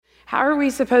how are we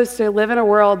supposed to live in a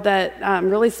world that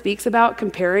really speaks about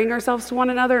comparing ourselves to one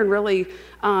another and really,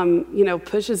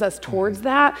 pushes us towards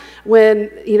that when,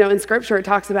 in Scripture it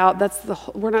talks about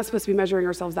we're not supposed to be measuring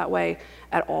ourselves that way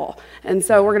at all. And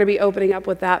so we're going to be opening up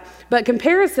with that. But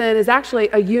comparison is actually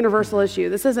a universal issue.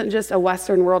 This isn't just a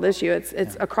Western world issue.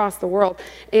 It's across the world.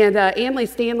 And Andy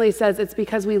Stanley says it's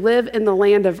because we live in the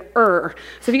land of Ur.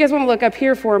 So if you guys want to look up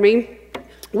here for me,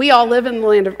 we all live in the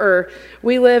land of Ur.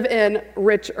 We live in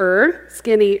rich Ur,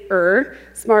 skinny Ur,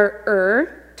 smart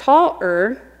Ur, tall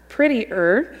Ur, pretty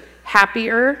Ur,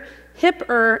 happy Ur, hip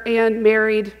Ur, and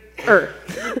married Ur.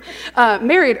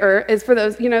 Married Ur is for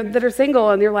those, that are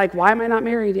single and you're like, why am I not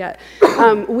married yet?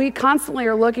 We constantly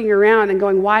are looking around and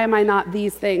going, why am I not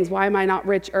these things? Why am I not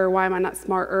rich Ur? Why am I not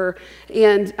smart Ur?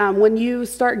 And when you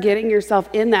start getting yourself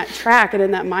in that track and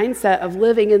in that mindset of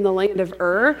living in the land of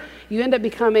Ur, you end up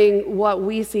becoming what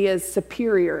we see as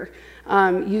superior.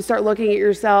 You start looking at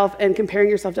yourself and comparing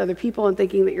yourself to other people and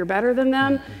thinking that you're better than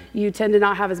them. You tend to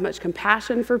not have as much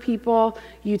compassion for people.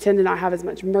 You tend to not have as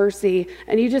much mercy.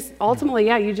 And you just ultimately,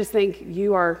 you just think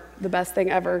you are the best thing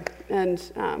ever. And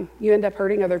you end up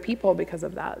hurting other people because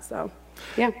of that. So,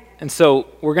 yeah. And so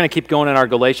we're going to keep going in our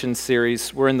Galatians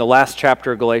series. We're in the last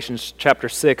chapter of Galatians, chapter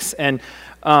 6. And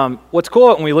what's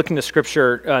cool when we look into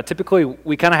Scripture, typically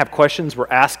we kind of have questions we're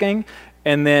asking,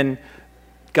 and then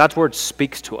God's word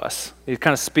speaks to us. It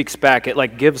kind of speaks back.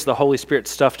 It gives the Holy Spirit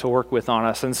stuff to work with on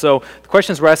us. And so the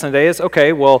questions we're asking today is,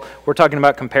 okay, well, we're talking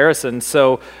about comparison.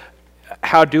 So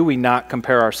how do we not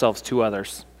compare ourselves to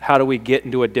others? How do we get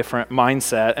into a different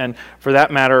mindset? And for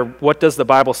that matter, what does the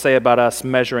Bible say about us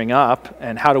measuring up?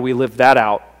 And how do we live that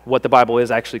out, what the Bible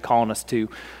is actually calling us to?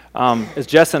 As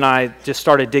Jess and I just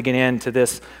started digging into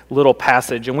this little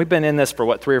passage, and we've been in this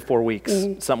for 3 or 4 weeks,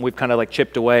 something we've kind of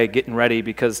chipped away, getting ready,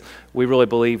 because we really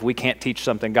believe we can't teach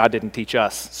something God didn't teach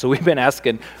us. So we've been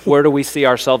asking, where do we see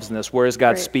ourselves in this? Where is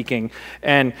God speaking?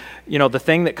 And, the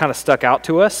thing that kind of stuck out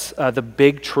to us, the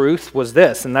big truth was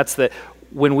this, and that's that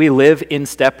when we live in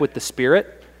step with the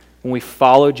Spirit, when we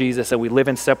follow Jesus and we live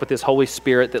in step with His Holy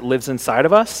Spirit that lives inside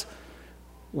of us,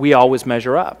 we always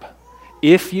measure up.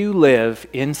 If you live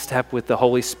in step with the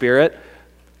Holy Spirit,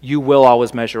 you will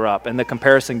always measure up. And the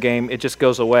comparison game, it just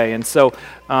goes away. And so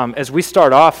as we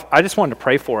start off, I just wanted to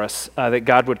pray for us, that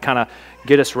God would kind of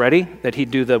get us ready, that He'd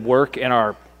do the work in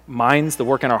our minds, the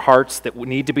work in our hearts that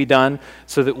need to be done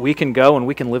so that we can go and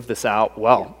we can live this out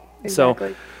well. Yeah,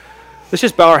 exactly. So let's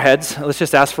just bow our heads. Let's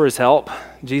just ask for His help.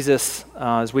 Jesus,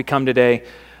 as we come today,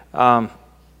 I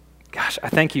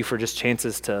thank You for just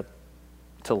chances to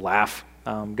laugh.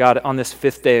 God, on this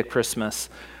 5th day of Christmas,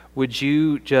 would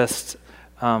You just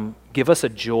give us a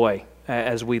joy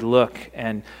as we look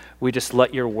and we just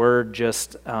let Your word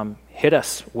just hit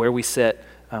us where we sit,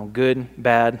 good,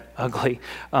 bad, ugly,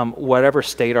 whatever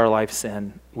state our life's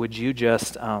in. Would You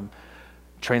just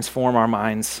transform our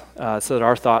minds so that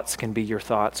our thoughts can be Your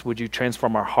thoughts? Would You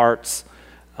transform our hearts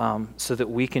so that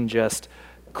we can just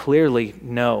clearly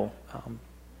know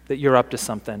that You're up to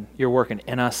something. You're working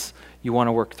in us. You want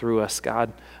to work through us,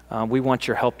 God. We want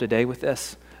Your help today with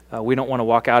this. We don't want to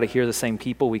walk out of here the same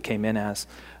people we came in as.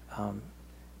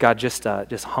 God, just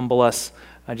humble us.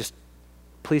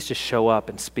 Please just show up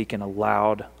and speak in a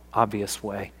loud, obvious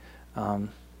way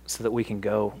so that we can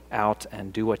go out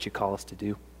and do what You call us to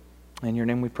do. In Your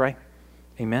name we pray.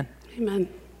 Amen. Amen.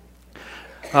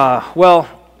 Well,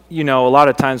 a lot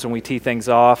of times when we tee things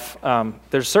off,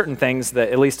 there's certain things that,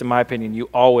 at least in my opinion, you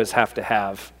always have to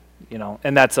have,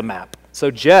 and that's a map.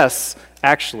 So Jess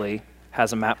actually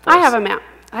has a map for us. I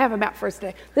have a map for us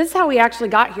today. This is how we actually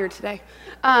got here today.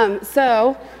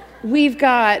 So we've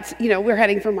got, we're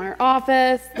heading from our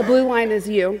office. The blue line is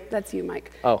you. That's you,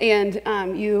 Mike. Oh.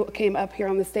 And you came up here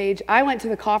on the stage. I went to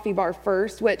the coffee bar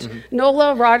first, which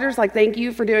Nola Rogers, thank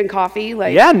you for doing coffee.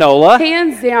 Yeah, Nola.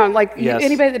 Hands down. Yes.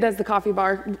 Anybody that does the coffee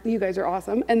bar, you guys are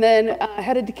awesome. And then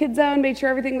headed to Kids Zone, made sure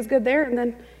everything was good there. And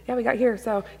then, we got here.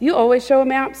 So you always show a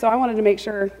map. So I wanted to make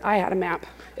sure I had a map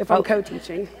if I'm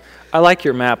co-teaching. I like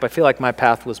your map. I feel like my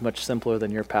path was much simpler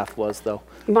than your path was, though.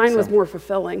 Mine was more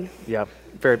fulfilling. Yeah,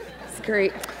 very. It's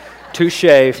great. Touche,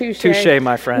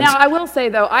 my friends. Now, I will say,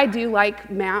 though, I do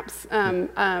like maps.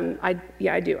 I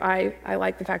do. I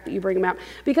like the fact that you bring a map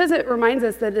because it reminds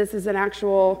us that this is an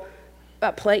actual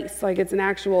place. It's an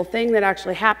actual thing that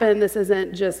actually happened. This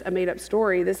isn't just a made-up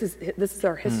story. This is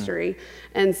our history.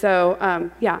 And so,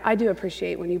 I do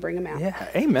appreciate when you bring a map. Yeah,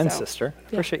 amen, sister.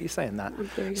 Appreciate you saying that.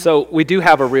 So we do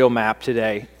have a real map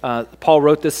today. Paul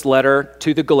wrote this letter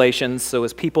to the Galatians, so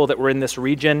as people that were in this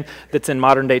region that's in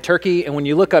modern-day Turkey. And when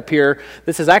you look up here,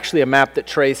 this is actually a map that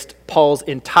traced Paul's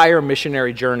entire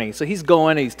missionary journey. So he's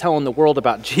going, he's telling the world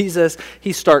about Jesus,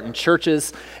 he's starting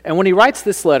churches. And when he writes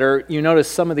this letter, you notice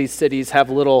some of these cities have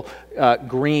little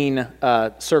green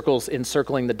circles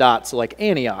encircling the dots, so like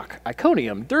Antioch,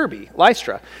 Iconium, Derbe,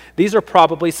 Lystra. These are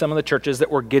probably some of the churches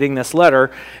that were getting this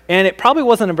letter, and it probably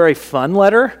wasn't a very fun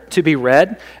letter to be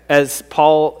read. As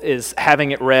Paul is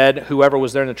having it read, whoever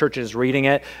was there in the church is reading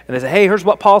it, and they say, hey, here's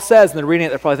what Paul says, and they're reading it,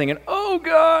 they're probably thinking, oh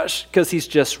gosh, because he's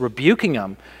just rebuking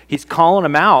them. He's calling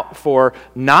them out for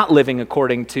not living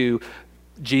according to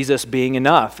Jesus being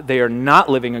enough. They are not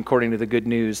living according to the good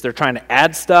news. They're trying to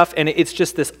add stuff, and it's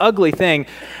just this ugly thing.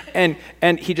 And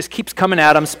he just keeps coming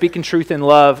at them, speaking truth in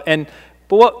love.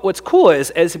 But what's cool is,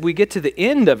 as we get to the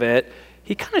end of it,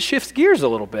 he kind of shifts gears a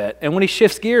little bit. And when he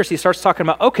shifts gears, he starts talking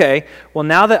about, okay, well,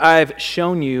 now that I've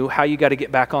shown you how you got to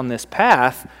get back on this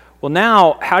path, well,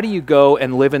 now, how do you go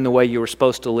and live in the way you were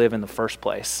supposed to live in the first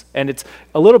place? And it's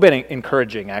a little bit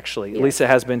encouraging, actually. Yes. At least it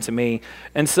has been to me.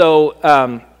 And so,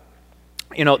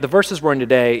 the verses we're in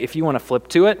today, if you want to flip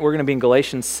to it, we're going to be in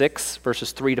Galatians 6,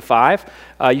 verses 3 to 5.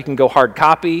 You can go hard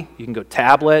copy. You can go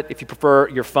tablet. If you prefer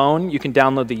your phone, you can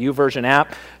download the YouVersion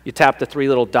app. You tap the 3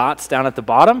 little dots down at the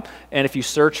bottom, and if you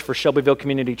search for Shelbyville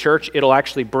Community Church, it'll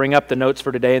actually bring up the notes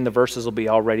for today, and the verses will be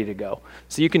all ready to go.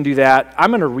 So you can do that.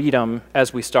 I'm going to read them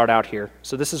as we start out here.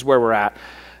 So this is where we're at.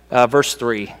 Verse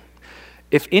 3.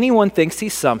 If anyone thinks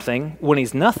he's something when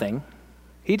he's nothing,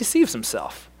 he deceives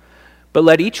himself. But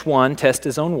let each one test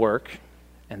his own work,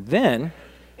 and then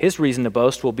his reason to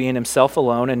boast will be in himself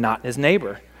alone and not in his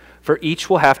neighbor, for each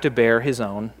will have to bear his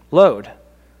own load.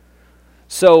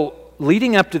 So,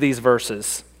 leading up to these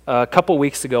verses, a couple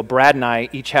weeks ago, Brad and I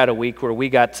each had a week where we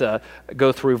got to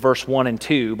go through verse 1 and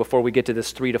 2 before we get to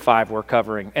this 3 to 5 we're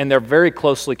covering, and they're very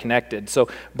closely connected. So,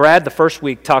 Brad, the first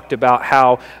week, talked about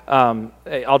how,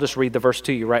 I'll just read the verse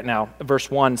to you right now. Verse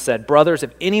 1 said, brothers,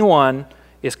 if anyone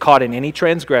is caught in any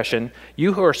transgression,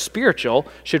 you who are spiritual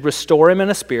should restore him in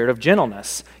a spirit of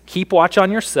gentleness. Keep watch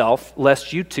on yourself,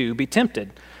 lest you too be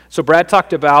tempted. So Brad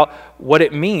talked about what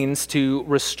it means to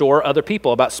restore other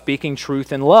people, about speaking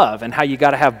truth in love, and how you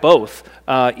got to have both.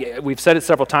 We've said it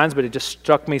several times, but it just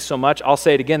struck me so much. I'll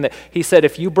say it again, that he said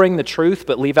if you bring the truth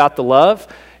but leave out the love,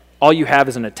 all you have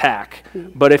is an attack.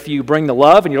 But if you bring the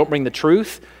love and you don't bring the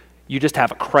truth, you just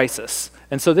have a crisis.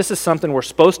 And so this is something we're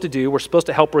supposed to do. We're supposed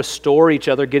to help restore each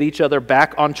other, get each other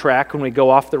back on track when we go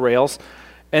off the rails.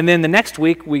 And then the next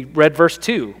week, we read verse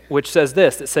 2, which says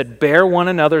this. It said, bear one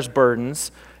another's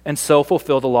burdens and so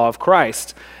fulfill the law of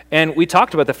Christ. And we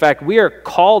talked about the fact we are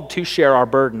called to share our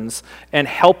burdens and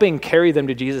helping carry them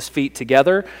to Jesus' feet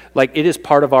together. Like, it is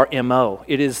part of our MO.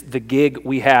 It is the gig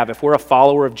we have. If we're a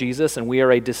follower of Jesus and we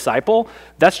are a disciple,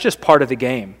 that's just part of the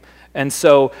game. And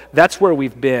so that's where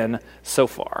we've been so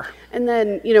far. And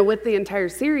then, with the entire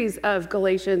series of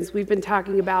Galatians, we've been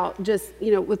talking about just,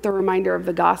 with the reminder of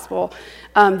the gospel,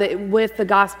 that with the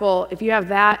gospel, if you have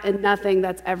that and nothing,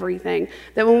 that's everything.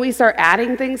 That when we start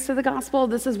adding things to the gospel,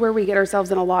 this is where we get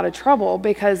ourselves in a lot of trouble,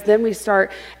 because then we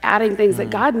start adding things that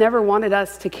God never wanted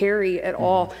us to carry at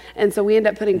all. And so we end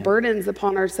up putting burdens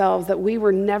upon ourselves that we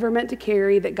were never meant to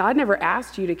carry, that God never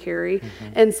asked you to carry.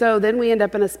 And so then we end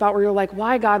up in a spot where you're like,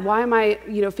 why, God, why am I,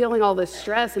 feeling all this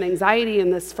stress and anxiety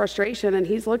and this frustration? And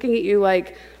he's looking at you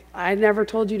like, I never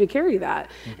told you to carry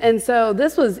that. And so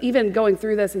this was, even going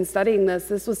through this and studying this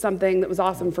was something that was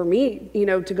awesome for me,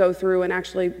 to go through and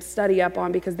actually study up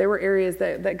on, because there were areas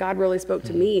that God really spoke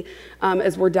to me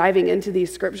as we're diving into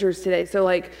these scriptures today.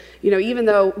 So even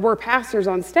though we're pastors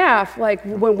on staff,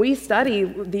 when we study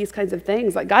these kinds of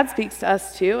things, God speaks to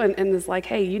us too, and is like,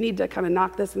 hey, you need to kind of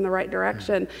knock this in the right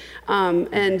direction.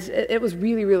 And it was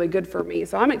really, really good for me.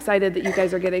 So I'm excited that you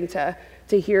guys are getting to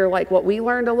hear what we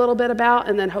learned a little bit about,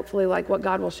 and then hopefully what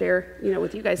God will share,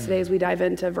 with you guys today as we dive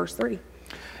into verse 3.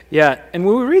 Yeah, and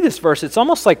when we read this verse, it's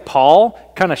almost like Paul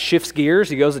kind of shifts gears.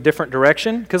 He goes a different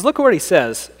direction, because look at what he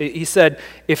says. He said,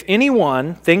 if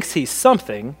anyone thinks he's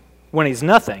something when he's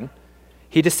nothing,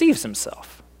 he deceives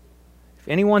himself. If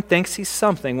anyone thinks he's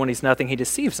something when he's nothing, he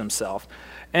deceives himself.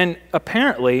 And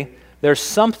apparently, there's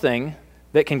something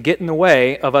that can get in the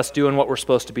way of us doing what we're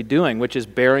supposed to be doing, which is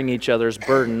bearing each other's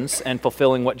burdens and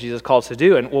fulfilling what Jesus calls to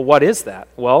do. And what is that?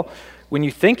 Well, when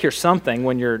you think you're something,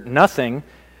 when you're nothing,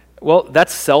 well,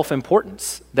 that's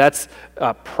self-importance. That's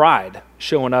pride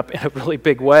showing up in a really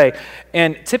big way.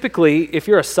 And typically, if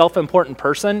you're a self-important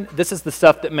person, this is the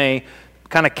stuff that may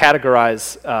kind of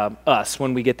categorize us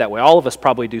when we get that way. All of us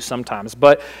probably do sometimes,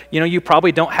 but you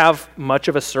probably don't have much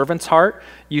of a servant's heart.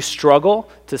 You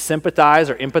struggle to sympathize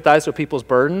or empathize with people's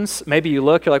burdens. Maybe you're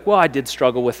like, well, I did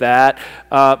struggle with that,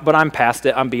 but I'm past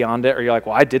it, I'm beyond it. Or you're like,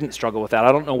 well, I didn't struggle with that.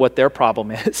 I don't know what their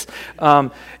problem is.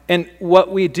 And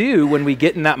what we do when we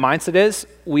get in that mindset is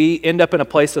we end up in a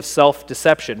place of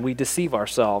self-deception. We deceive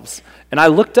ourselves. And I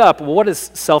looked up, well, what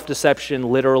does self-deception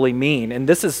literally mean? And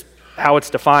this is how it's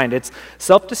defined. It's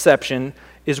self-deception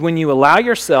is when you allow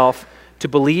yourself to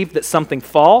believe that something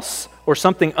false or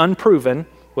something unproven,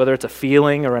 whether it's a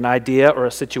feeling or an idea or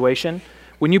a situation,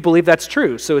 when you believe that's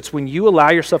true. So it's when you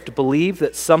allow yourself to believe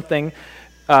that something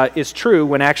is true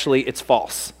when actually it's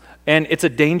false. And it's a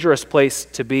dangerous place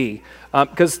to be.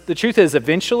 Because the truth is,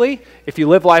 eventually, if you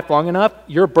live life long enough,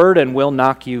 your burden will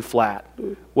knock you flat.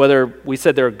 Whether we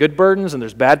said there are good burdens and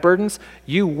there's bad burdens,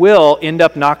 you will end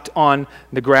up knocked on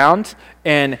the ground,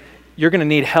 and you're going to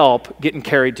need help getting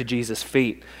carried to Jesus'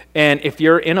 feet. And if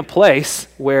you're in a place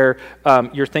where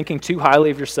you're thinking too highly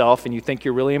of yourself and you think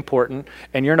you're really important,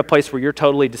 and you're in a place where you're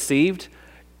totally deceived,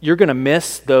 you're going to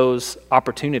miss those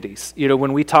opportunities.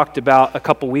 When we talked about a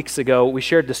couple weeks ago, we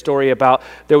shared the story about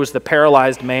there was the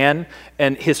paralyzed man,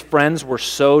 and his friends were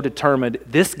so determined,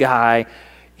 this guy,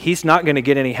 he's not going to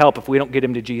get any help if we don't get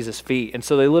him to Jesus' feet. And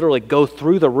so they literally go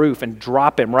through the roof and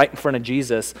drop him right in front of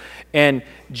Jesus. And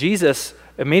Jesus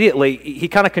immediately, he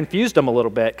kind of confused them a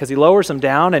little bit because he lowers him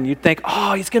down, and you'd think,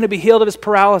 oh, he's going to be healed of his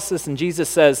paralysis. And Jesus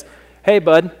says, hey,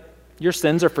 bud, your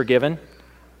sins are forgiven.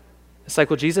 It's like,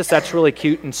 well, Jesus, that's really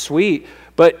cute and sweet.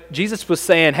 But Jesus was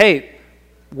saying, hey,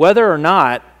 whether or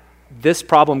not this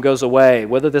problem goes away,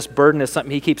 whether this burden is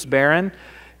something he keeps bearing,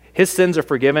 his sins are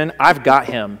forgiven. I've got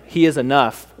him. He is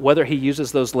enough, whether he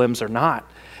uses those limbs or not.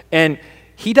 And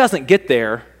he doesn't get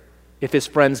there if his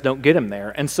friends don't get him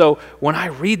there. And so when I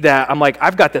read that, I'm like,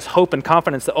 I've got this hope and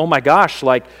confidence that, oh my gosh,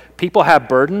 like people have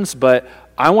burdens, but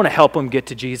I want to help them get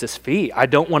to Jesus' feet. I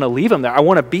don't want to leave them there. I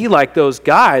want to be like those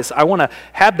guys. I want to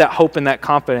have that hope and that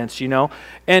confidence,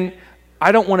 And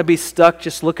I don't want to be stuck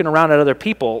just looking around at other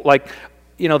people. Like,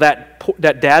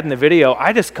 that dad in the video,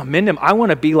 I just commend him. I want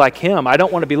to be like him. I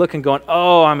don't want to be looking going,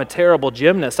 oh, I'm a terrible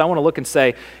gymnast. I want to look and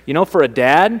say, for a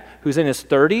dad who's in his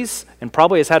 30s and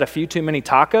probably has had a few too many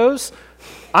tacos,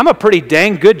 I'm a pretty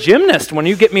dang good gymnast when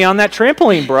you get me on that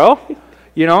trampoline, bro.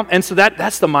 And so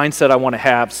that's the mindset I want to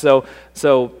have. So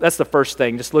that's the first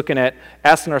thing, just looking at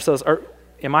asking ourselves,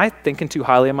 am I thinking too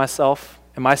highly of myself?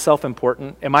 Am I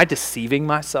self-important? Am I deceiving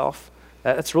myself?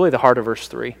 That's really the heart of verse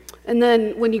 3. And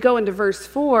then when you go into verse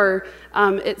 4,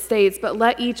 it states, but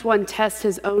let each one test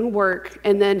his own work,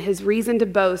 and then his reason to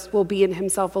boast will be in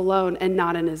himself alone and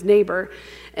not in his neighbor.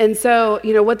 And so,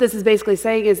 what this is basically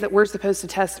saying is that we're supposed to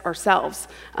test ourselves,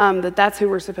 that's who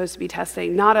we're supposed to be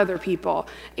testing, not other people.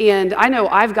 And I know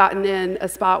I've gotten in a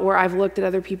spot where I've looked at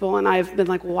other people and I've been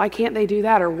like, well, why can't they do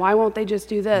that? Or why won't they just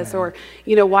do this? Or,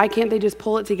 why can't they just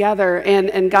pull it together?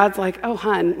 And God's like, oh,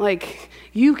 hun, like,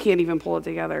 you can't even pull it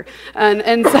together.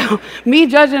 And so me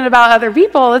judging about other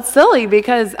people, it's silly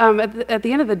because at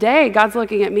the end of the day, God's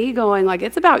looking at me going like,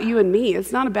 it's about you and me.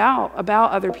 It's not about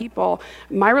other people.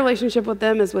 My relationship with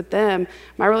them is with them.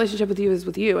 My relationship with you is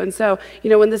with you. And so,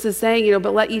 when this is saying,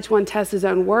 but let each one test his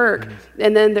own work,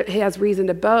 and then he has reason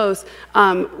to boast,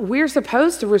 we're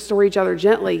supposed to restore each other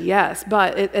gently, yes,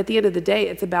 but at the end of the day,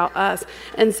 it's about us.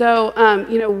 And so,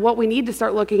 what we need to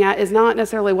start looking at is not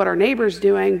necessarily what our neighbor's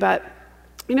doing, but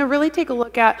really take a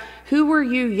look at who were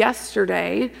you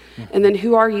yesterday, and then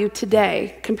who are you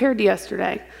today compared to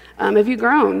yesterday. Have you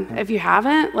grown? If you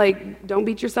haven't, don't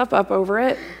beat yourself up over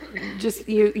it. Just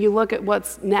you look at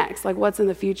what's next, what's in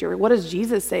the future. What does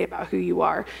Jesus say about who you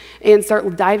are? And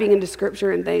start diving into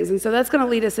scripture and things. And so that's going to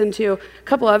lead us into a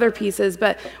couple other pieces.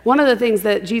 But one of the things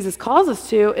that Jesus calls us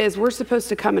to is we're supposed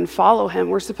to come and follow him.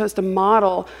 We're supposed to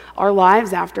model our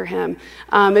lives after him.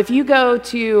 If you go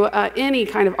to any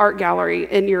kind of art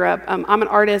gallery in Europe, I'm an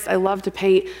artist. I love to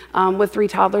paint. With 3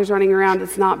 toddlers running around,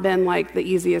 it's not been the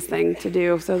easiest thing to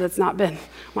do. So that's not been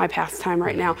my pastime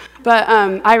right now. But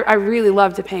I really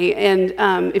love to paint.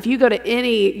 And if you go to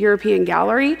any European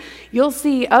gallery, you'll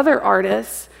see other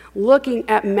artists looking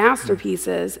at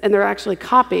masterpieces, and they're actually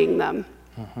copying them.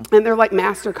 And they're like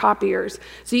master copiers.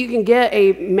 So you can get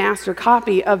a master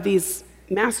copy of these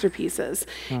masterpieces.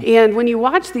 And when you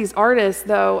watch these artists,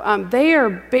 though, they are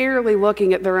barely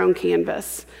looking at their own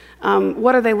canvas.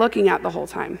 What are they looking at the whole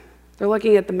time? They're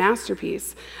looking at the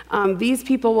masterpiece. These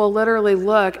people will literally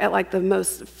look at like the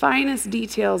most finest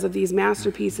details of these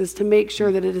masterpieces to make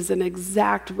sure that it is an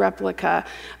exact replica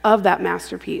of that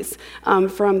masterpiece,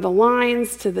 from the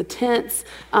lines to the tints.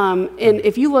 And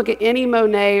if you look at any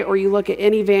Monet or you look at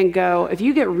any Van Gogh, if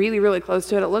you get really, really close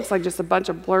to it, it looks like just a bunch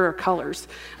of blur of colors.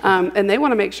 And they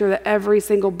want to make sure that every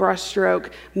single brush stroke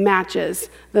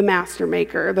matches the master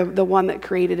maker, the one that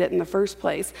created it in the first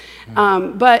place.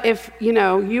 But if,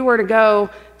 you were to go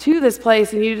to this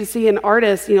place and you just see an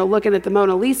artist, looking at the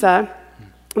Mona Lisa,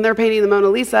 and they're painting the Mona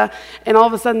Lisa, and all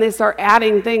of a sudden they start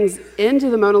adding things into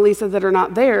the Mona Lisa that are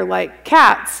not there, like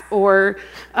cats, or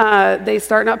they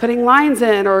start not putting lines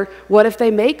in, or what if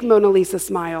they make Mona Lisa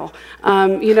smile?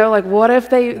 Like what if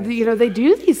they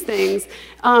do these things?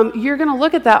 You're going to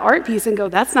look at that art piece and go,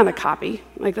 that's not a copy.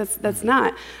 Like that's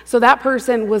not. So that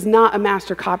person was not a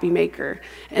master copy maker.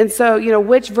 And so,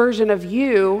 which version of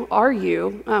you are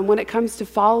you when it comes to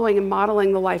following and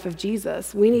modeling the life of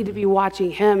Jesus? We need to be watching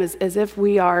him as if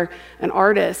we are an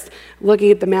artist,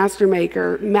 looking at the master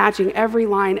maker, matching every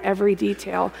line, every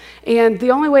detail. And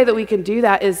the only way that we can do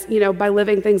that is, by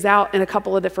living things out in a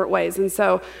couple of different ways. And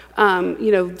so,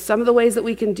 some of the ways that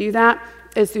we can do that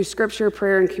is through scripture,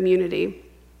 prayer, and community.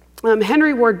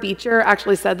 Henry Ward Beecher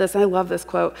actually said this, and I love this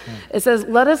quote. It says,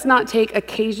 "Let us not take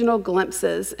occasional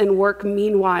glimpses and work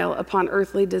meanwhile upon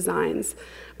earthly designs,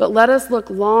 but let us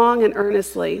look long and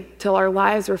earnestly till our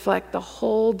lives reflect the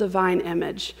whole divine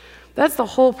image." That's the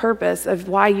whole purpose of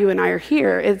why you and I are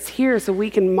here. It's here so we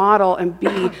can model and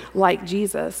be like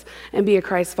Jesus and be a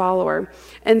Christ follower.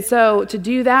 And so to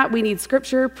do that, we need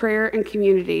scripture, prayer, and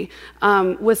community.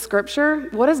 With scripture,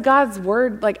 what does God's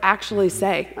word actually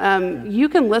say? You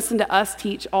can listen to us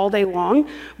teach all day long,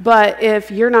 but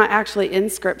if you're not actually in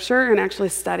scripture and actually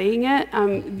studying it,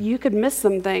 you could miss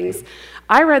some things.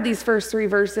 I read these first 3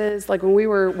 verses when we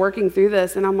were working through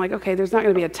this, and I'm like, okay, there's not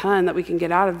going to be a ton that we can get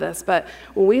out of this. But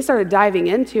when we started diving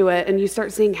into it and you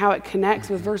start seeing how it connects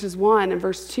with verses 1 and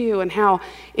verse 2, and how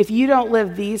if you don't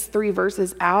live these 3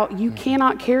 verses out, you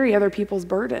cannot carry other people's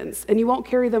burdens, and you won't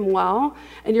carry them well,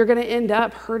 and you're going to end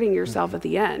up hurting yourself at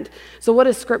the end. So what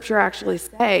does scripture actually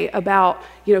say about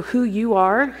who you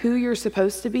are, who you're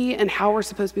supposed to be, and how we're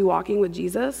supposed to be walking with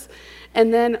Jesus?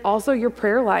 And then also your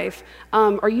prayer life.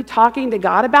 Are you talking to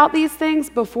God about these things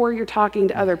before you're talking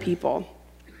to other people?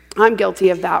 I'm guilty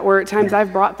of that, where at times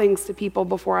I've brought things to people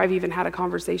before I've even had a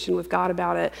conversation with God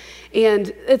about it. And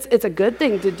it's a good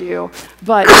thing to do,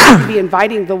 but you need to be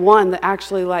inviting the one that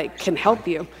actually can help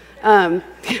you.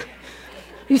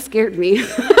 You scared me.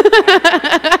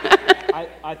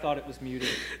 I thought it was muted.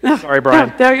 Sorry,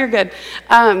 Brian. No, you're good.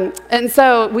 And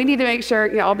so we need to make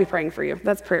sure, I'll be praying for you.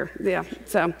 That's prayer. Yeah.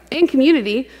 So in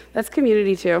community, that's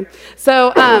community too.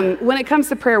 So when it comes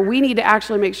to prayer, we need to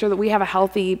actually make sure that we have a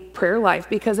healthy prayer life,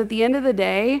 because at the end of the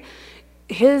day,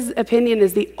 his opinion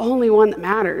is the only one that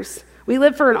matters. We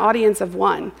live for an audience of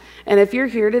one. And if you're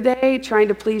here today trying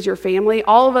to please your family,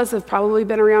 all of us have probably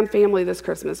been around family this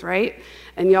Christmas, right?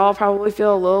 And y'all probably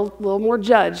feel a little more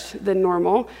judged than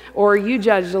normal, or you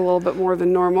judged a little bit more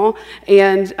than normal.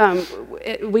 And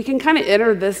we can kind of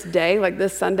enter this day,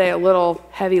 this Sunday, a little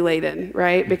heavy laden,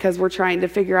 right? Because we're trying to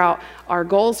figure out our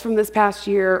goals from this past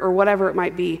year or whatever it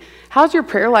might be. How's your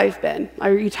prayer life been?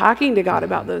 Are you talking to God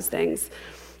about those things?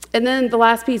 And then the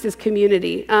last piece is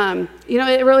community.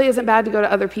 It really isn't bad to go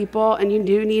to other people, and you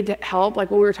do need help.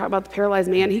 Like when we were talking about the paralyzed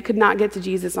man, he could not get to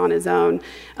Jesus on his own.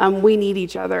 We need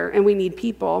each other, and we need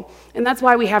people. And that's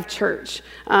why we have church.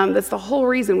 That's the whole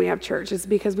reason we have church, is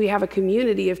because we have a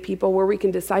community of people where we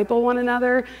can disciple one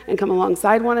another and come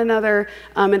alongside one another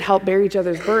and help bear each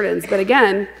other's burdens. But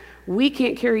again, we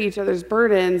can't carry each other's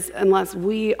burdens unless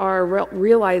we are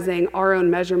realizing our own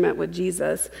measurement with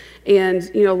Jesus. And,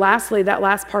 lastly, that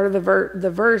last part of the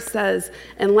verse says,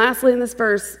 and lastly in this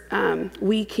verse,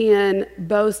 we can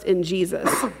boast in Jesus,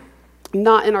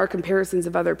 not in our comparisons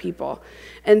of other people.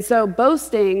 And so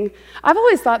boasting, I've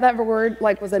always thought that word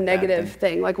was a negative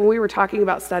thing. When we were talking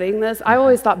about studying this, I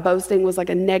always thought boasting was a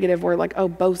negative word, oh,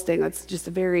 boasting, that's just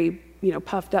a very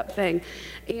puffed up thing.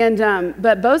 And,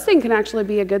 but boasting can actually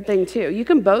be a good thing too. You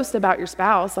can boast about your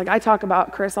spouse. I talk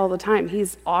about Chris all the time.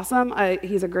 He's awesome.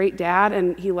 He's a great dad,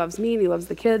 and he loves me and he loves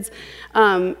the kids.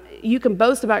 You can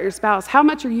boast about your spouse. How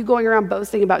much are you going around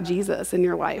boasting about Jesus in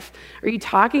your life? Are you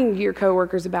talking to your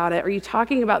coworkers about it? Are you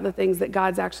talking about the things that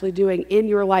God's actually doing in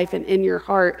your life and in your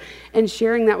heart, and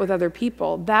sharing that with other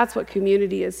people? That's what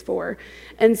community is for.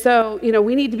 And so,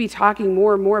 we need to be talking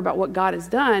more and more about what God has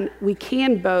done. We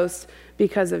can boast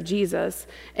because of Jesus.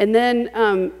 And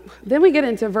then we get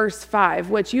into verse 5,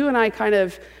 which you and I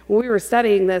when we were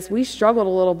studying this, we struggled a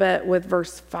little bit with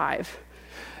verse 5.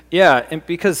 Yeah, and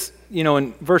because,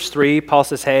 in verse 3, Paul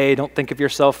says, hey, don't think of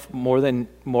yourself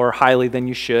more highly than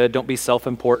you should. Don't be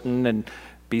self-important and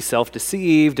be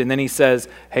self-deceived. And then he says,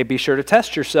 hey, be sure to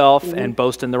test yourself and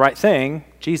boast in the right thing,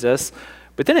 Jesus.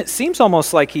 But then it seems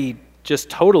almost like he just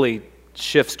totally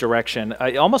shifts direction,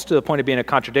 almost to the point of being a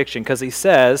contradiction, because he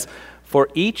says, for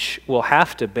each will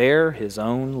have to bear his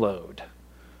own load.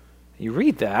 You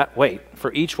read that, wait,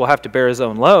 for each will have to bear his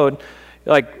own load.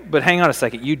 You're like, but hang on a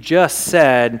second, you just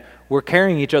said we're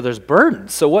carrying each other's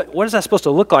burdens. So what is that supposed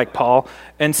to look like, Paul?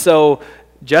 And so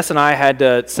Jess and I had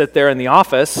to sit there in the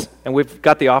office, and we've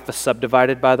got the office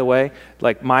subdivided, by the way.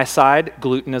 Like my side,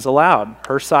 gluten is allowed.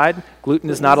 Her side,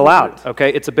 gluten is not allowed.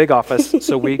 Okay, it's a big office,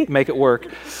 so we make it work.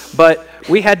 But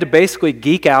we had to basically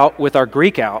geek out with our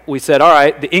Greek out. We said, all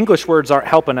right, the English words aren't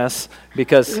helping us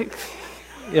because,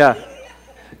 yeah,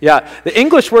 the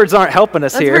English words aren't helping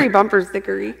us here. That's very bumper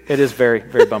stickery. It is very,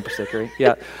 very bumper stickery,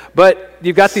 yeah. But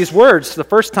you've got these words. The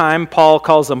first time, Paul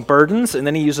calls them burdens, and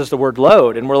then he uses the word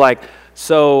load. And we're like,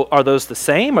 so are those the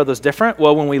same? Are those different?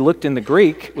 Well, when we looked in the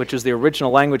Greek, which is the original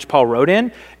language Paul wrote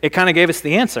in, it kind of gave us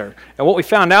the answer. And what we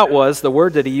found out was the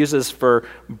word that he uses for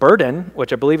burden,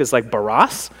 which I believe is like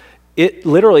baros, it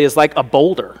literally is like a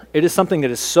boulder. It is something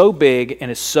that is so big and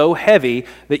is so heavy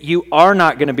that you are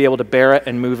not going to be able to bear it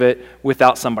and move it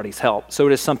without somebody's help. So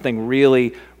it is something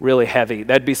really, really heavy.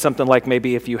 That'd be something like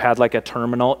maybe if you had like a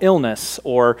terminal illness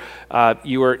or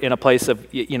you were in a place of,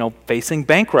 facing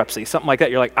bankruptcy, something like that.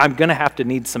 You're like, I'm going to have to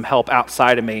need some help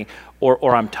outside of me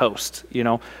or I'm toast,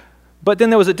 But then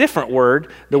there was a different word,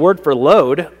 the word for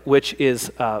load, which is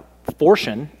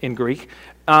phortion in Greek.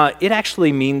 It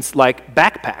actually means like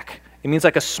backpack. It means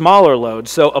like a smaller load.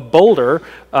 So a boulder,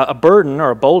 a burden or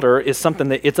a boulder is something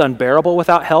that it's unbearable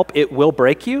without help. It will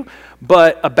break you.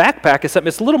 But a backpack is something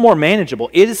that's a little more manageable.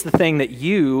 It is the thing that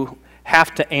you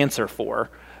have to answer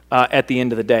for at the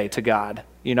end of the day to God.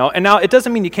 And now it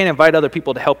doesn't mean you can't invite other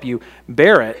people to help you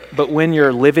bear it, but when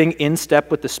you're living in step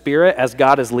with the Spirit as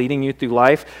God is leading you through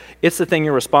life, it's the thing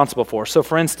you're responsible for. So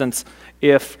for instance,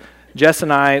 if Jess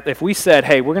and I, if we said,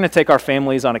 hey, we're going to take our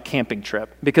families on a camping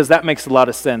trip, because that makes a lot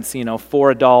of sense,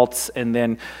 4 adults and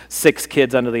then 6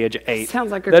 kids under the age of 8.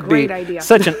 Sounds like a That'd great be idea.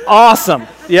 Such an awesome,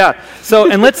 yeah. So,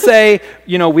 and let's say,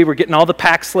 we were getting all the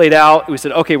packs laid out. We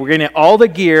said, okay, we're going to get all the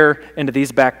gear into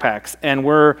these backpacks, and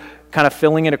we're kind of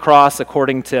filling it across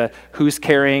according to who's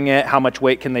carrying it, how much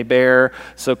weight can they bear.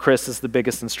 So Chris is the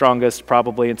biggest and strongest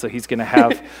probably, and so he's going to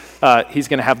have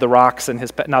the rocks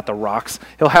and not the rocks.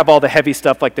 He'll have all the heavy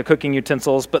stuff like the cooking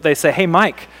utensils. But they say, hey,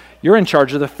 Mike, you're in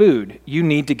charge of the food. You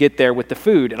need to get there with the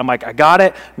food. And I'm like, I got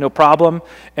it, no problem.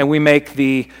 And we make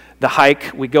the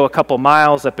hike. We go a couple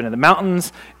miles up into the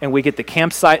mountains, and we get the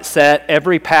campsite set.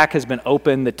 Every pack has been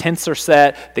opened. The tents are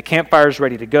set. The campfire's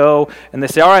ready to go. And they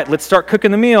say, all right, let's start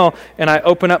cooking the meal. And I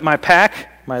open up my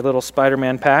pack, my little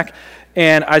Spider-Man pack,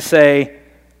 and I say,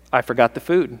 I forgot the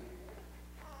food.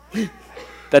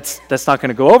 That's not going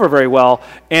to go over very well.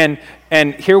 And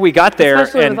here we got there.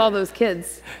 Especially with all those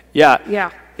kids. Yeah.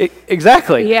 Yeah.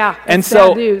 Exactly. Yeah. And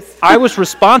so news. I was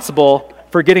responsible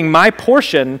for getting my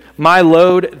portion, my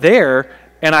load there,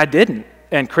 and I didn't.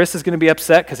 And Chris is going to be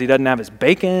upset because he doesn't have his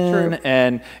bacon, True.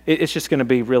 and it's just going to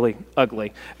be really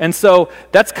ugly. And so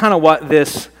that's kind of what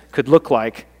this could look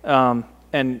like.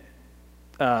 Didn't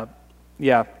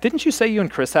you say you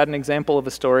and Chris had an example of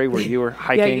a story where you were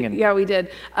hiking? Yeah, we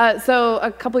did. So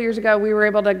a couple years ago, we were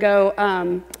able to go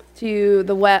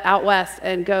to out west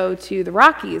and go to the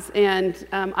Rockies, and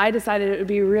I decided it would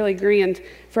be really grand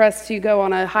for us to go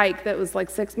on a hike that was like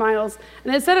 6 miles,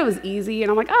 and it said it was easy,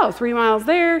 and I'm like, oh, 3 miles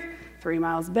there, 3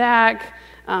 miles back.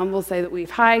 We'll say that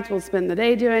we've hiked, we'll spend the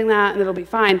day doing that, and it'll be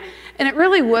fine. And it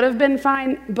really would have been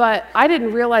fine, but I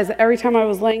didn't realize that every time I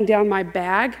was laying down my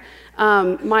bag,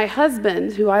 my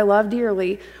husband, who I love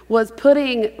dearly, was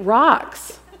putting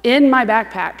rocks in my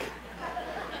backpack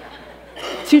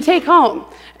to take home.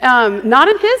 Not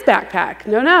in his backpack,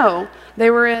 no. They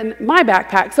were in my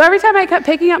backpack. So every time I kept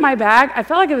picking up my bag, I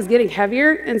felt like it was getting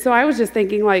heavier, and so I was just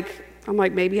thinking I'm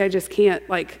like, maybe I just can't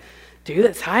do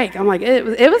this hike. I'm like,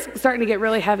 it was starting to get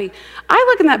really heavy. I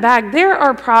look in that bag, there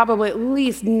are probably at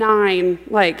least 9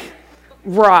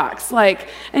 rocks. And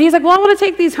he's like, well, I want to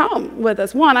take these home with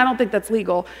us. 1, I don't think that's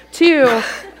legal. 2, the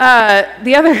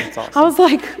other, awesome. I was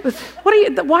like,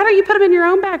 why don't you put them in your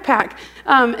own backpack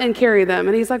and carry them?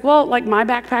 And he's like, well, my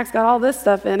backpack's got all this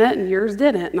stuff in it and yours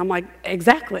didn't. And I'm like,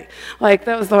 exactly. That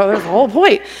was the whole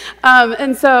point.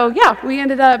 And so, yeah, we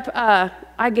ended up,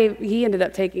 he ended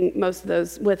up taking most of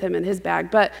those with him in his bag.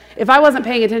 But if I wasn't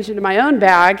paying attention to my own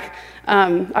bag,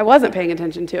 I wasn't paying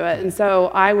attention to it. And so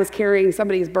I was carrying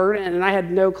somebody's burden, and I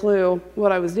had no clue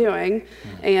what I was doing.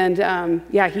 And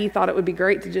he thought it would be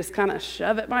great to just kind of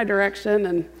shove it my direction.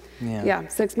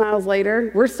 And 6 miles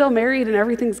later, we're still married and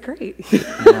everything's great.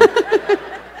 It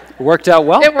worked out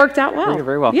well? It worked out well. Worked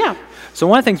very well. Yeah. So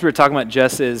one of the things we were talking about,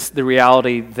 Jess, is the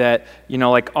reality that,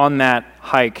 like on that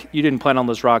hike, you didn't plan on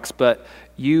those rocks, but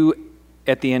you,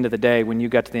 at the end of the day, when you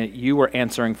got to the end, you were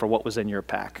answering for what was in your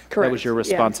pack. Correct. That was your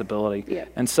responsibility. Yeah.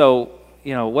 And so,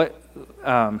 what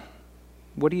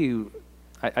do you...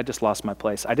 I just lost my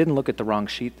place. I didn't look at the wrong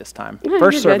sheet this time.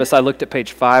 First service, I looked at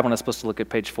page 5 when I was supposed to look at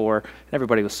page 4, and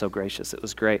everybody was so gracious. It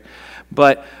was great.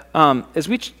 But as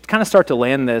we kind of start to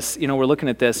land this, we're looking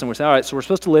at this, and we're saying, all right, so we're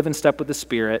supposed to live in step with the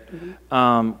Spirit.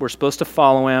 We're supposed to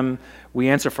follow Him. We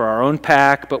answer for our own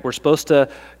pack, but we're supposed to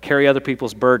carry other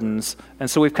people's burdens. And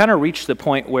so we've kind of reached the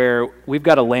point where we've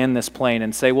got to land this plane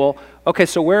and say, well, okay,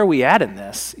 so where are we at in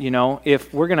this?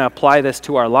 If we're going to apply this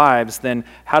to our lives, then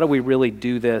how do we really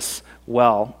do this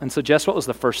well? And so, Jess, what was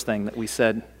the first thing that we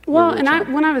said? Well,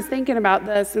 and when I was thinking about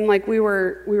this, and like we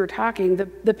were talking,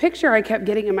 the picture I kept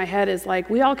getting in my head is like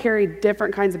we all carry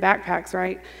different kinds of backpacks,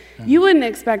 right? You wouldn't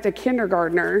expect a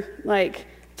kindergartner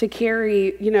to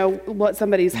carry, what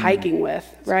somebody's hiking with,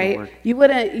 right? You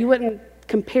wouldn't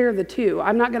compare the two.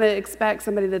 I'm not going to expect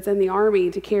somebody that's in the Army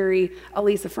to carry a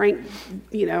Lisa Frank,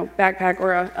 backpack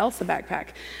or a Elsa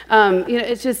backpack.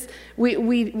 It's just, we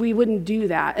wouldn't do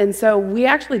that. And so we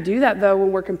actually do that, though,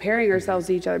 when we're comparing ourselves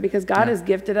to each other, because God has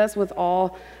gifted us with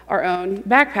all our own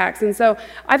backpacks. And so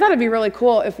I thought it'd be really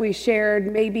cool if we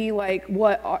shared maybe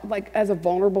as a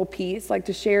vulnerable piece,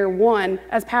 to share one,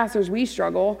 as pastors, we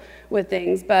struggle with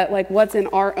things, but what's in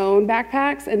our own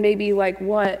backpacks, and maybe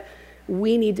what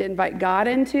we need to invite God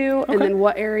into, and then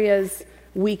what areas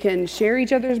we can share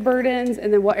each other's burdens,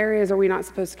 and then what areas are we not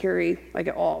supposed to carry at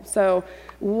all. So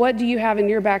what do you have in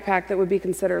your backpack that would be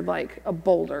considered a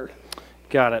boulder?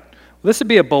 Got it. Well, this would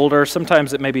be a boulder.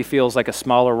 Sometimes it maybe feels like a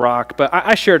smaller rock, but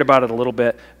I shared about it a little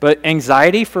bit. But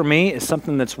anxiety for me is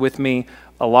something that's with me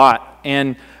a lot.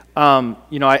 And,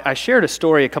 I shared a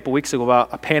story a couple weeks ago about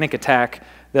a panic attack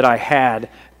that I had.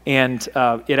 And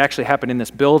it actually happened in this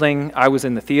building. I was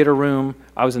in the theater room.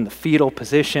 I was in the fetal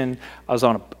position. I was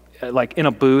in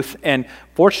a booth. And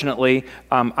fortunately,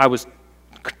 I was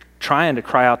trying to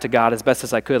cry out to God as best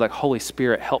as I could, Holy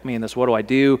Spirit, help me in this. What do I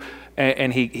do?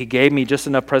 And he gave me just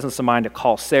enough presence of mind to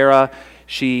call Sarah.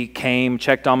 She came,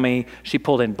 checked on me. She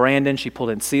pulled in Brandon. She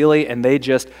pulled in Celie. And they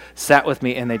just sat with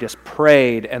me, and they just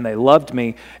prayed, and they loved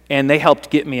me. And they helped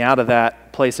get me out of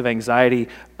that place of anxiety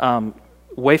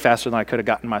way faster than I could have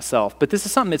gotten myself. But this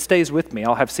is something that stays with me.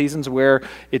 I'll have seasons where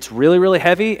it's really, really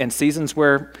heavy, and seasons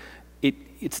where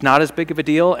it's not as big of a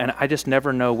deal, and I just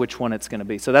never know which one it's going to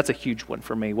be. So that's a huge one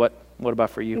for me. What about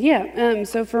for you? Yeah,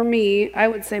 so for me, I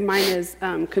would say mine is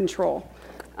control.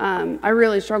 I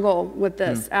really struggle with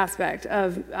this aspect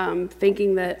of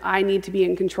thinking that I need to be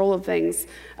in control of things.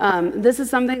 This is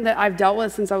something that I've dealt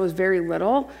with since I was very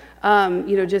little.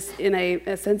 Just in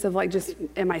a sense of just,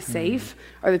 am I safe?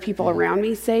 Are the people around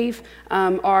me safe?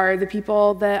 Are the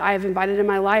people that I've invited in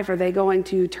my life, are they going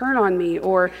to turn on me?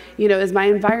 Or, is my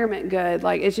environment good?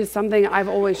 It's just something I've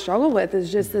always struggled with,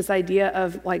 is just this idea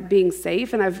of being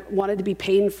safe, and I've wanted to be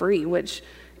pain-free, which,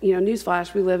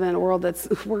 newsflash, we live in a world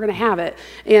we're going to have it.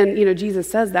 And, Jesus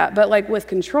says that. But with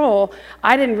control,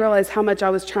 I didn't realize how much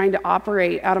I was trying to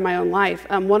operate out of my own life.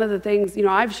 One of the things,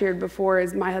 I've shared before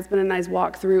is my husband and I's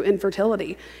walk through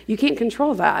infertility. You can't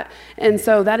control that. And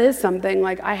so that is something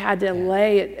I had to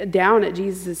lay it down at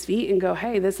Jesus' feet and go,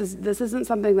 hey, this isn't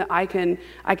something that I can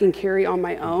carry on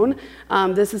my own.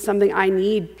 This is something I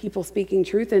need people speaking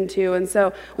truth into. And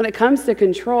so when it comes to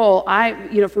control,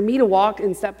 for me to walk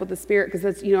in step with the Spirit, because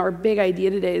that's, our big idea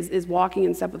today is walking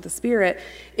in step with the Spirit,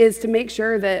 is to make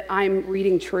sure that I'm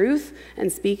reading truth and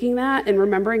speaking that and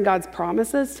remembering God's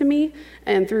promises to me,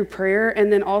 and through prayer, and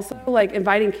then also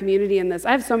inviting community in this.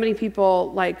 I have so many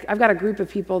people, I've got a group of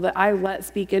people that I let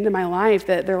speak into my life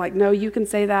that they're like, no, you can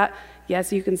say that.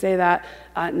 Yes, you can say that.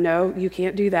 No, you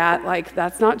can't do that.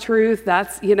 That's not truth.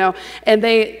 That's, and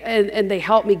they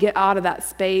help me get out of that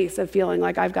space of feeling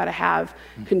like I've got to have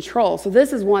control. So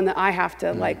this is one that I have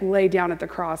to lay down at the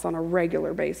cross on a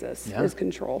regular basis, is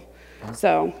control.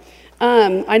 So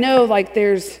I know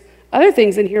there's other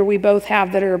things in here we both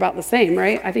have that are about the same,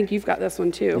 right? I think you've got this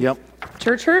one too. Yep.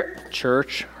 Church hurt?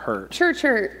 Church hurt. Church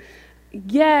hurt.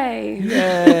 Yay.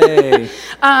 Yay.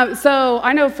 So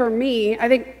I know for me, I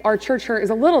think our church hurt is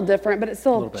a little different, but it's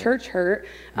still church hurt.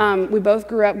 We both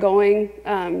grew up going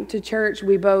to church.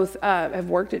 We both have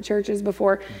worked at churches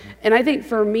before. And I think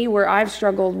for me, where I've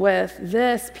struggled with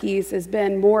this piece has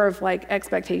been more of like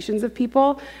expectations of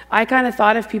people. I kind of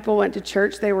thought if people went to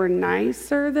church, they were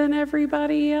nicer than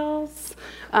everybody else.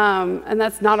 And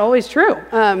that's not always true.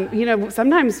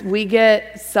 Sometimes we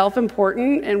get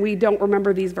self-important and we don't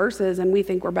remember these verses and we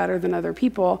think we're better than other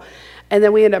people. And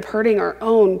then we end up hurting our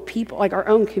own people, like our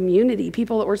own community,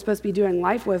 people that we're supposed to be doing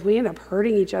life with. We end up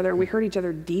hurting each other and we hurt each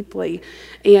other deeply.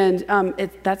 And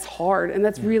that's hard, and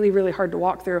that's really, really hard to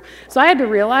walk through. So I had to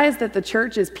realize that the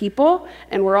church is people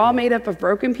and we're all made up of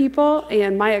broken people,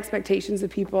 and my expectations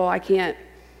of people, I've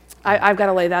got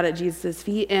to lay that at Jesus'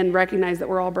 feet and recognize that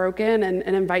we're all broken and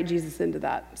invite Jesus into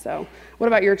that. So what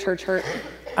about your church hurt?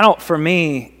 For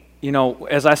me,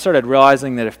 as I started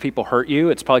realizing that if people hurt you,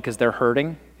 it's probably because they're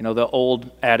hurting. The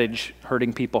old adage,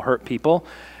 hurting people hurt people.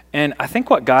 And I think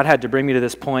what God had to bring me to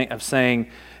this point of saying,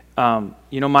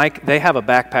 Mike, they have a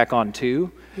backpack on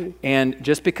too. Mm-hmm. And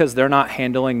just because they're not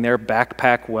handling their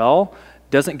backpack well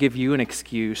doesn't give you an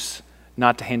excuse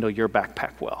not to handle your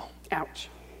backpack well. Ouch.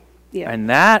 Yeah. And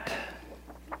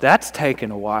that's taken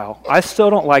a while. I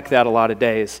still don't like that a lot of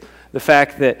days. The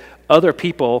fact that other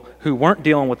people who weren't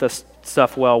dealing with this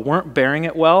stuff well, weren't bearing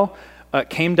it well,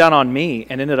 came down on me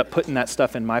and ended up putting that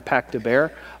stuff in my pack to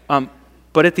bear.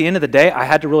 But at the end of the day, I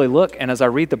had to really look. And as I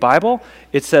read the Bible,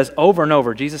 it says over and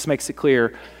over, Jesus makes it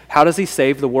clear, how does he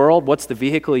save the world? What's the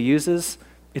vehicle he uses?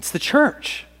 It's the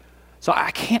church. So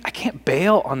I can't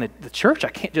bail on the church. I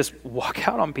can't just walk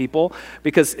out on people,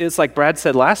 because it's like Brad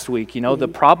said last week, the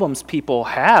problems people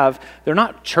have, they're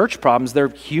not church problems, they're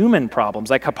human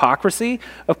problems, like hypocrisy.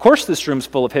 Of course this room's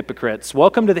full of hypocrites.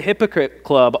 Welcome to the Hypocrite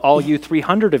Club, all you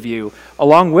 300 of you,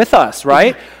 along with us,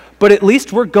 right? But at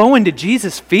least we're going to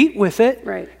Jesus' feet with it.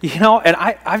 Right. And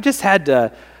I've just had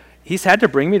to, he's had to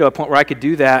bring me to a point where I could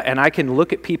do that, and I can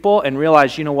look at people and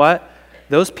realize, you know what?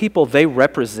 Those people, they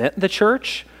represent the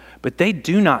church, but they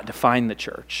do not define the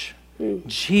church.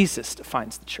 Jesus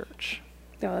defines the church.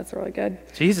 Oh, that's really good.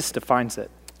 Jesus defines it.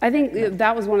 I think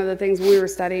that was one of the things when we were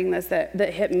studying this that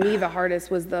hit me the hardest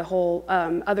was the whole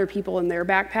other people in their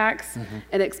backpacks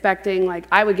and expecting, like,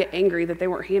 I would get angry that they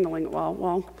weren't handling it well.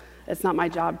 Well, it's not my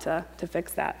job to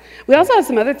fix that. We also have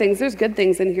some other things. There's good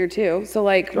things in here too. So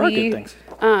like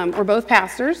we're both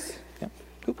pastors.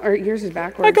 Or yours is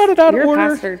backwards. I got it out of order.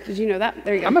 You're a pastor. Did you know that?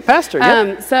 There you go. I'm a pastor,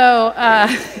 yeah.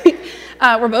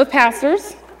 We're both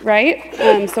pastors,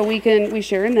 right? So we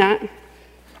share in that.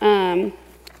 We're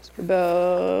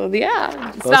both,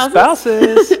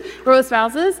 spouses. We're both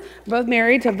spouses. We're both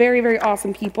married to very, very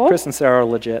awesome people. Chris and Sarah are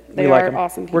legit. They like are them.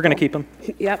 Awesome people. We're going to keep them.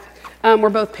 Yep. We're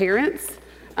both parents.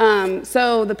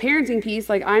 So the parenting piece,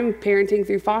 like I'm parenting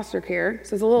through foster care,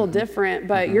 so it's a little different,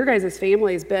 but your guys'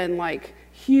 family has been like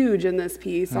huge in this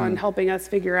piece on helping us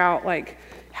figure out like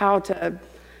how to,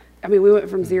 we went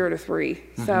from 0 to 3.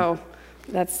 So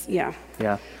that's, yeah.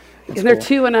 Yeah. And they're cool.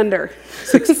 2 and under.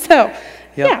 6. So,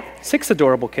 yeah. 6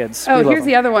 adorable kids. Oh, here's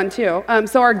the other one too.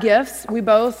 So our gifts, we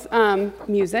both,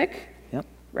 music,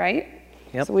 right?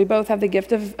 Yep. So we both have the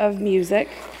gift of music.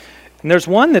 And there's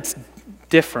one that's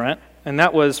different. And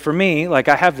that was, for me, like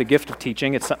I have the gift of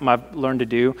teaching. It's something I've learned to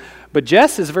do. But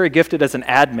Jess is very gifted as an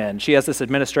admin. She has this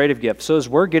administrative gift. So as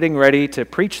we're getting ready to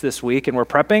preach this week and we're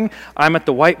prepping, I'm at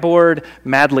the whiteboard,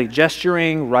 madly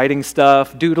gesturing, writing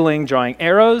stuff, doodling, drawing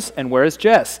arrows. And where is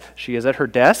Jess? She is at her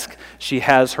desk. She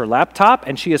has her laptop,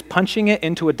 and she is punching it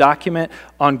into a document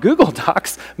on Google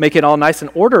Docs, make it all nice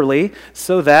and orderly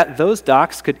so that those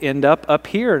docs could end up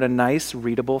here in a nice,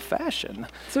 readable fashion.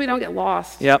 So we don't get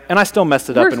lost. Yep, and I still messed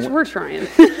it up. We're trying.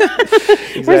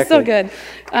 Exactly. We're still good.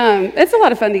 It's a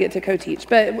lot of fun to get to co-teach,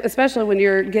 but especially when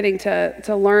you're getting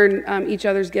to learn each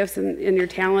other's gifts and your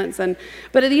talents.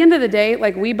 But at the end of the day,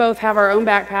 like we both have our own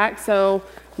backpack, so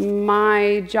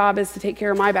my job is to take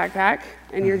care of my backpack,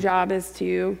 and your job is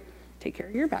to take care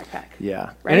of your backpack.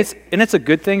 Yeah, right? and it's a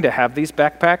good thing to have these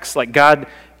backpacks. Like God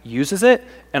uses it,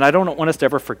 and I don't want us to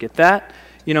ever forget that.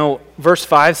 Verse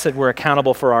 5 said we're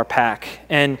accountable for our pack,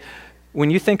 and when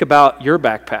you think about your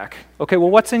backpack, okay, well,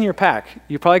 what's in your pack?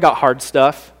 You probably got hard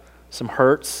stuff, some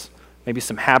hurts, maybe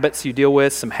some habits you deal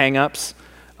with, some hang-ups.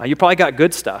 You probably got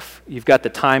good stuff. You've got the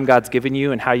time God's given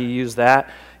you and how you use that.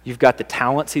 You've got the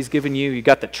talents he's given you. You've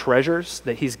got the treasures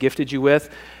that he's gifted you with.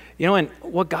 And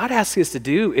what God asks us to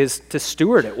do is to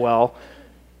steward it well,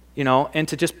 and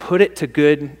to just put it to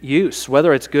good use,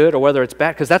 whether it's good or whether it's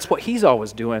bad, because that's what he's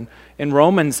always doing. In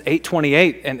Romans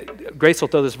 8:28, and Grace will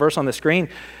throw this verse on the screen,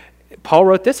 Paul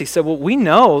wrote this. He said, well, we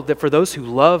know that for those who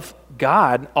love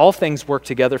God, all things work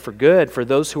together for good for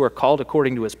those who are called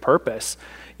according to his purpose.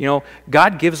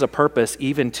 God gives a purpose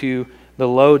even to the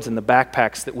loads and the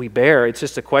backpacks that we bear. It's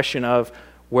just a question of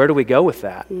where do we go with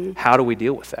that? How do we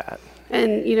deal with that?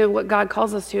 And what God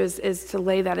calls us to is to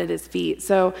lay that at his feet.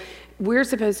 So we're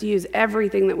supposed to use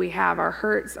everything that we have, our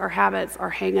hurts, our habits, our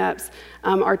hang-ups,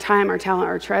 our time, our talent,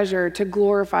 our treasure, to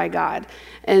glorify God.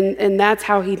 And that's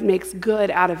how he makes good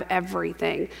out of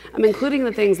everything, including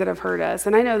the things that have hurt us.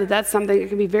 And I know that that's something that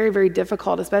can be very, very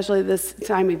difficult, especially this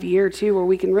time of year, too, where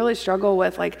we can really struggle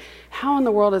with, how in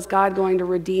the world is God going to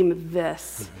redeem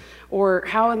this? Or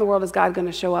how in the world is God going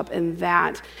to show up in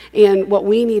that? And what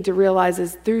we need to realize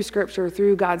is through Scripture,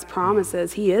 through God's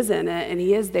promises, he is in it and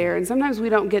he is there. And sometimes we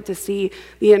don't get to see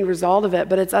the end result of it,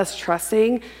 but it's us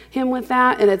trusting him with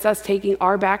that, and it's us taking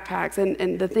our backpacks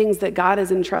and the things that God has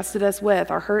entrusted us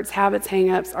with, our hurts, habits,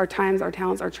 hang-ups, our times, our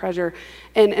talents, our treasure,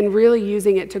 and really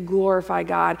using it to glorify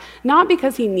God. Not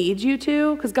because he needs you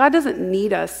to, because God doesn't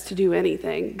need us to do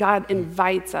anything. God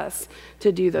invites us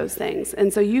to do those things.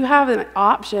 And so you have an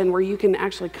option where you can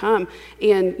actually come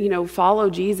and, follow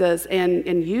Jesus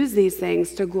and use these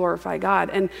things to glorify God.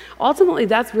 And ultimately,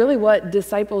 that's really what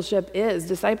discipleship is.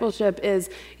 Discipleship is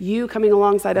you coming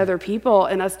alongside other people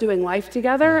and us doing life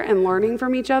together and learning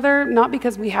from each other, not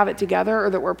because we have it together or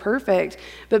that we're perfect,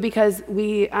 but because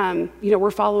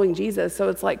we're following Jesus. So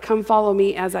it's like, come follow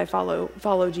me as I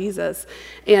follow Jesus.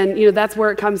 And, that's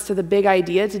where it comes to the big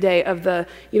idea today of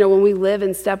when we live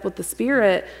in step with the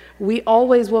Spirit, we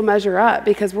always will measure up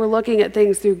because we're looking at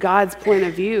things through God's point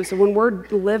of view. So when we're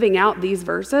living out these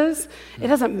verses, it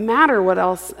doesn't matter what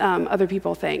else other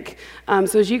people think.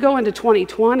 So as you go into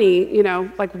 2020,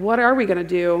 what are we going to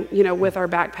do, with our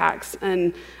backpacks,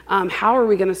 and how are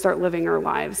we going to start living our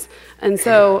lives? And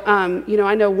so,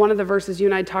 I know one of the verses you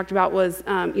and I talked about was,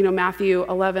 Matthew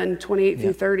 11:28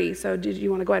 through 30. So did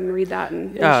you want to go ahead and read that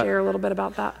and share a little bit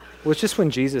about that? Well, it's just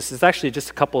when it's actually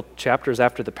just a couple chapters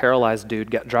after the paralyzed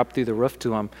dude got dropped through the roof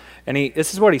to him. And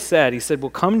this is what he said. He said, well,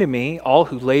 come to me, all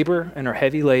who labor and are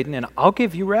heavy laden, and I'll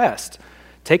give you rest.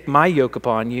 Take my yoke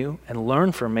upon you and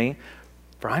learn from me,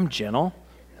 for I'm gentle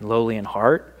and lowly in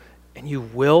heart, and you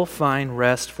will find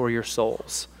rest for your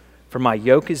souls. For my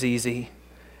yoke is easy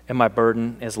and my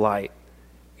burden is light.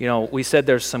 We said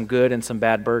there's some good and some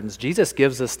bad burdens. Jesus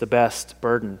gives us the best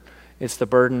burden. It's the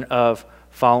burden of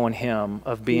following him,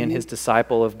 of being his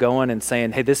disciple, of going and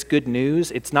saying, hey, this good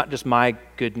news, it's not just my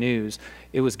good news.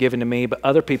 It was given to me, but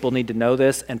other people need to know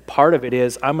this. And part of it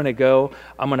is I'm going to go,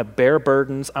 I'm going to bear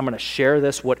burdens, I'm going to share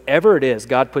this, whatever it is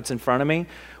God puts in front of me,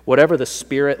 whatever the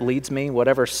Spirit leads me,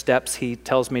 whatever steps he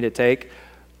tells me to take,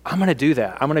 I'm going to do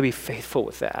that. I'm going to be faithful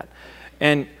with that.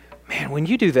 And man, when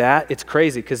you do that, it's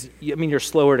crazy because, you're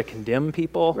slower to condemn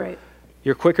people. Right.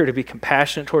 You're quicker to be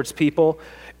compassionate towards people.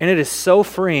 And it is so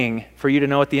freeing for you to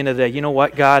know at the end of the day, you know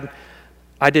what, God,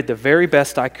 I did the very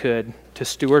best I could to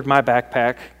steward my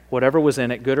backpack, whatever was in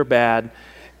it, good or bad,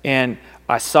 and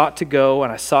I sought to go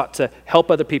and I sought to help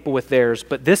other people with theirs,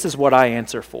 but this is what I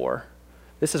answer for.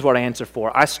 This is what I answer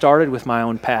for. I started with my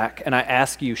own pack, and I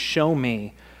ask you, show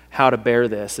me how to bear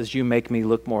this as you make me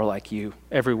look more like you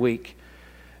every week.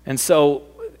 And so,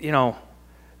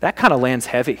 that kind of lands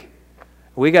heavy.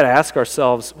 We got to ask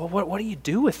ourselves, well, what do you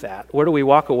do with that? Where do we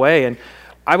walk away? And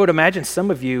I would imagine some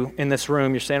of you in this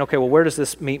room, you're saying, okay, well, where does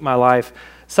this meet my life?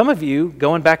 Some of you,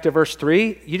 going back to verse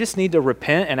 3, you just need to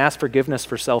repent and ask forgiveness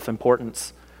for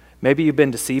self-importance. Maybe you've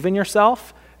been deceiving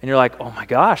yourself, and you're like, oh my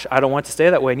gosh, I don't want to stay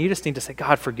that way. And you just need to say,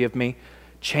 God, forgive me.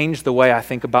 Change the way I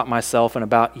think about myself and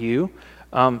about you.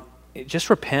 Just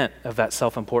repent of that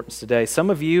self-importance today. Some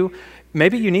of you,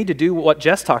 maybe you need to do what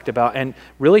Jess talked about and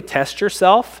really test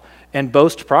yourself and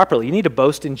boast properly. You need to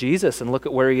boast in Jesus and look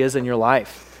at where he is in your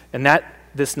life. And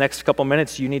this next couple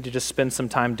minutes, you need to just spend some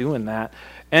time doing that.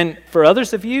 And for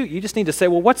others of you, you just need to say,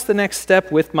 well, what's the next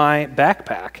step with my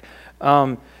backpack?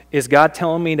 Is God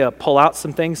telling me to pull out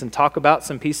some things and talk about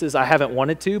some pieces I haven't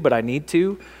wanted to, but I need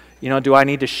to? Do I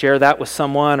need to share that with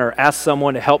someone or ask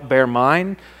someone to help bear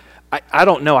mine? I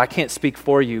don't know. I can't speak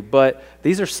for you, but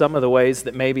these are some of the ways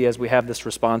that maybe as we have this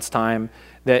response time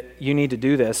that you need to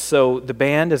do this. So the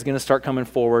band is going to start coming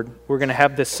forward. We're going to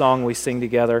have this song we sing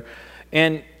together.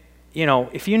 And,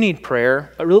 if you need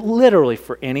prayer, literally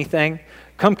for anything,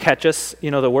 come catch us.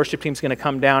 The worship team's going to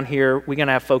come down here. We're going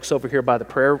to have folks over here by the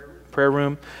prayer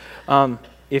room.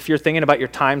 If you're thinking about your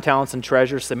time, talents, and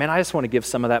treasures, say, man, I just want to give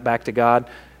some of that back to God.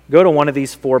 Go to one of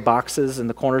these 4 boxes in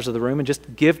the corners of the room and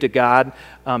just give to God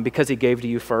because he gave to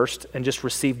you first, and just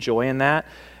receive joy in that.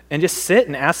 And just sit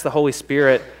and ask the Holy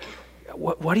Spirit,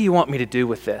 what do you want me to do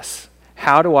with this?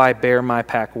 How do I bear my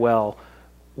pack well?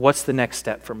 what's the next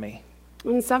step for me?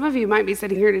 And some of you might be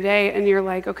sitting here today and you're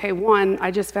like, okay, one,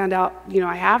 I just found out,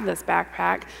 I have this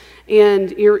backpack, and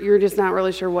you're just not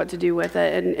really sure what to do with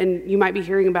it. And you might be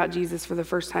hearing about Jesus for the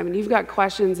first time, and you've got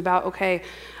questions about, okay,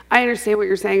 I understand what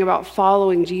you're saying about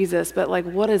following Jesus, but like,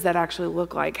 what does that actually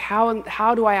look like?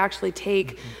 How do I actually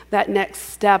take that next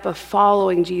step of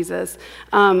following Jesus?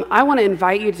 I want to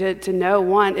invite you to know,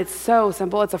 one, it's so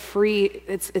simple. It's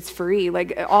free.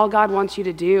 Like, all God wants you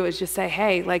to do is just say,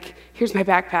 hey, like, here's my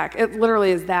backpack. It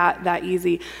literally is that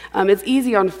easy. It's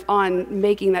easy on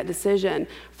making that decision.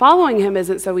 Following him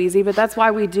isn't so easy, but that's why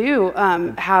we do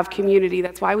have community.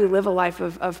 That's why we live a life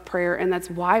of prayer, and that's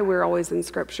why we're always in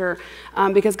Scripture,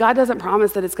 because God doesn't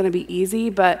promise that it's going to be easy,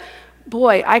 but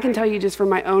boy, I can tell you just from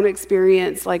my own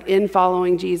experience, like in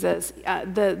following Jesus,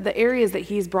 the areas that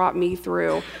he's brought me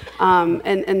through,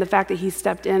 and the fact that he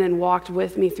stepped in and walked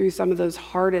with me through some of those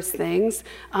hardest things,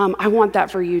 I want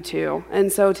that for you too.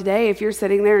 And so today, if you're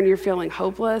sitting there and you're feeling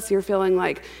hopeless, you're feeling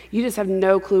like you just have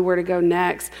no clue where to go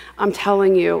next, I'm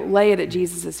telling you, lay it at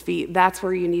Jesus' feet. That's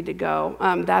where you need to go.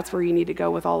 That's where you need to go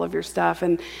with all of your stuff.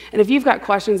 And if you've got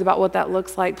questions about what that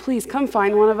looks like, please come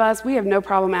find one of us. We have no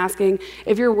problem asking.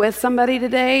 If you're with somebody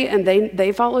today and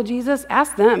they follow Jesus,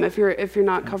 ask them if you're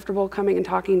not comfortable coming and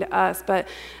talking to us. But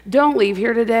don't leave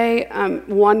here today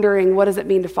wondering what does it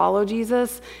mean to follow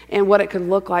Jesus and what it could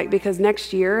look like, because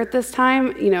next year at this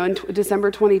time, in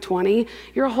December 2020,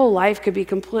 your whole life could be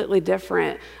completely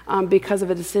different because of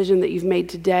a decision that you've made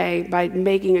today by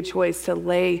making a choice to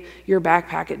lay your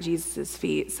backpack at Jesus'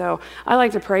 feet. So I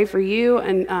like to pray for you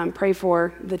and pray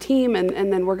for the team,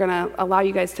 and then we're going to allow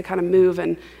you guys to kind of move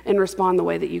and respond the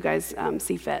way that you guys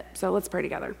see fit. So let's pray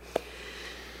together.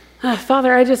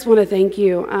 Father, I just want to thank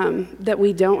you that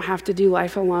we don't have to do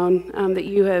life alone, that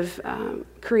you have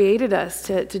created us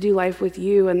to do life with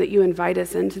you, and that you invite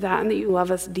us into that, and that you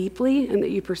love us deeply, and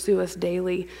that you pursue us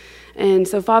daily. And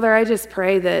so, Father, I just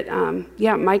pray that,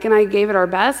 Mike and I gave it our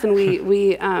best, and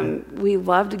we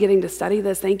loved getting to study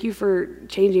this. Thank you for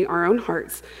changing our own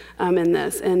hearts in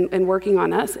this and working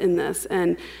on us in this.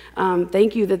 And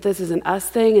thank you that this is an us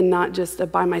thing and not just a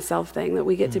by myself thing, that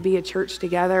we get to be a church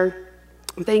together.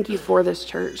 Thank you for this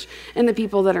church and the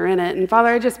people that are in it. And Father,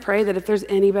 I just pray that if there's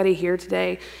anybody here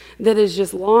today that is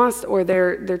just lost, or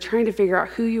they're trying to figure out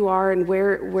who you are and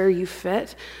where you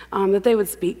fit, that they would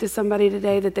speak to somebody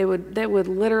today, that they would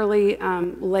literally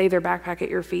lay their backpack at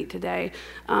your feet today,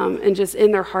 and just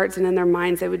in their hearts and in their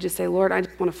minds, they would just say, Lord, I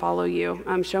just want to follow you.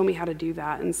 Show me how to do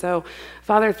that. And so,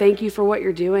 Father, thank you for what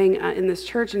you're doing in this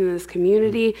church and in this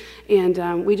community.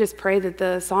 And we just pray that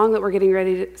the song that we're getting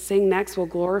ready to sing next will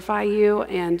glorify you,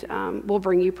 and we'll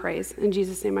bring you praise. In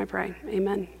Jesus' name I pray.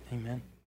 Amen. Amen.